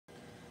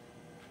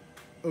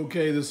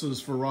Okay, this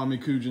is for Rami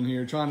Kujin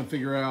here, trying to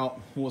figure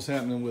out what's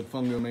happening with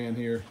Fungo Man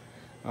here.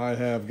 I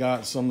have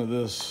got some of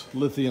this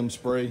lithium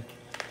spray,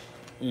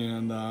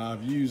 and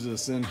I've used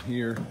this in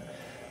here.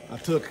 I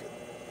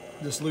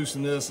just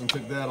loosened this and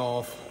took that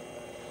off,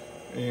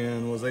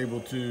 and was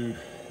able to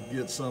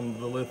get some of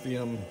the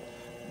lithium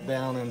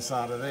down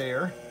inside of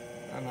there.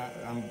 And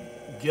I'm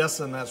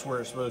guessing that's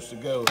where it's supposed to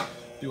go.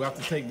 Do I have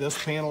to take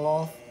this panel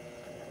off?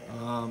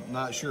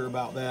 Not sure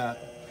about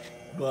that.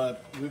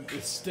 But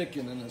it's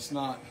sticking and it's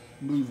not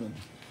moving.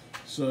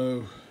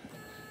 So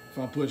if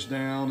I push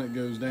down, it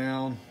goes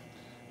down.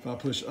 If I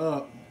push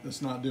up,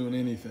 it's not doing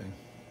anything.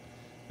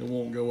 It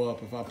won't go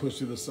up. If I push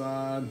to the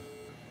side,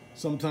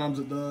 sometimes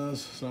it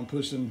does. So I'm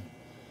pushing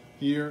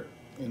here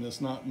and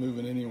it's not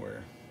moving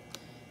anywhere.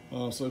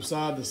 So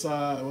side to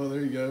side, well,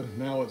 there you go.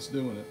 Now it's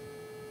doing it.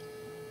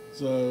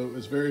 So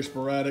it's very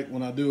sporadic.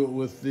 When I do it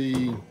with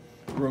the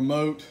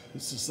remote,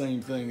 it's the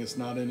same thing. It's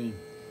not any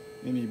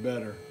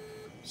better.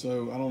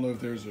 So I don't know if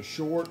there's a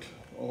short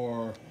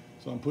so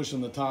I'm pushing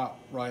the top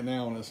right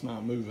now and it's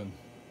not moving.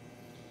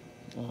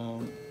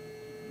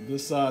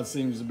 This side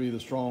seems to be the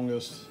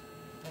strongest.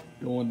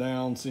 Going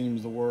down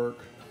seems to work.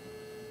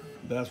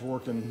 That's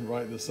working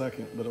right this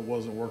second, but it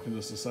wasn't working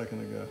just a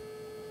second ago.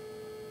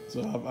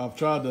 So I've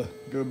tried to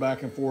go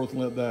back and forth and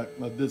let that,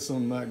 I did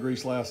some of that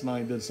grease last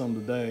night, did some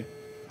today.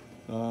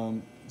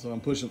 So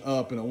I'm pushing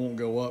up and it won't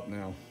go up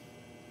now.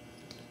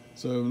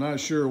 So I'm not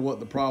sure what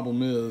the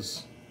problem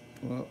is.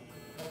 Well,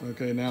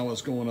 okay, now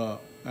it's going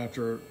up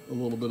after a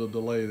little bit of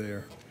delay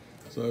there.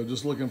 So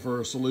just looking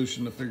for a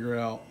solution to figure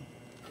out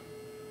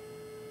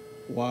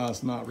why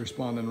it's not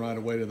responding right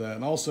away to that.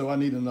 And also I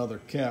need another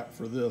cap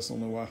for this. I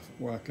don't know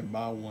where I can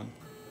buy one.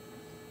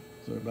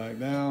 So back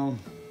down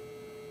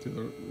to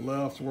the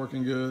left,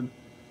 working good.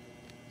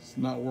 It's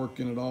not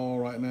working at all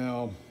right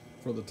now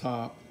for the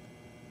top.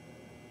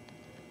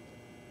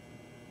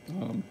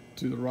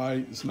 To the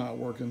right, it's not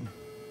working.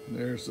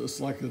 It's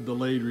like a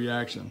delayed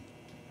reaction,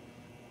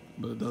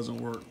 but it doesn't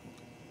work.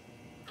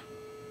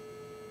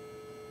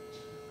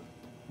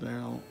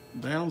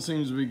 Down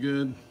seems to be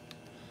good,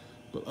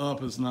 but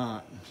up is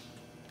not.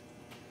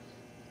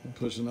 I'm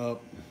pushing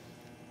up,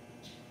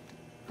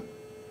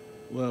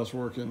 left's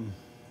working.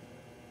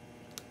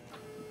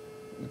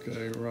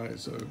 Okay, right,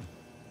 so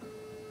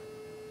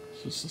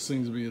just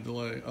seems to be a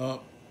delay.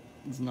 Up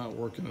is not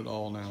working at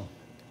all now.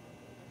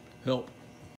 Help.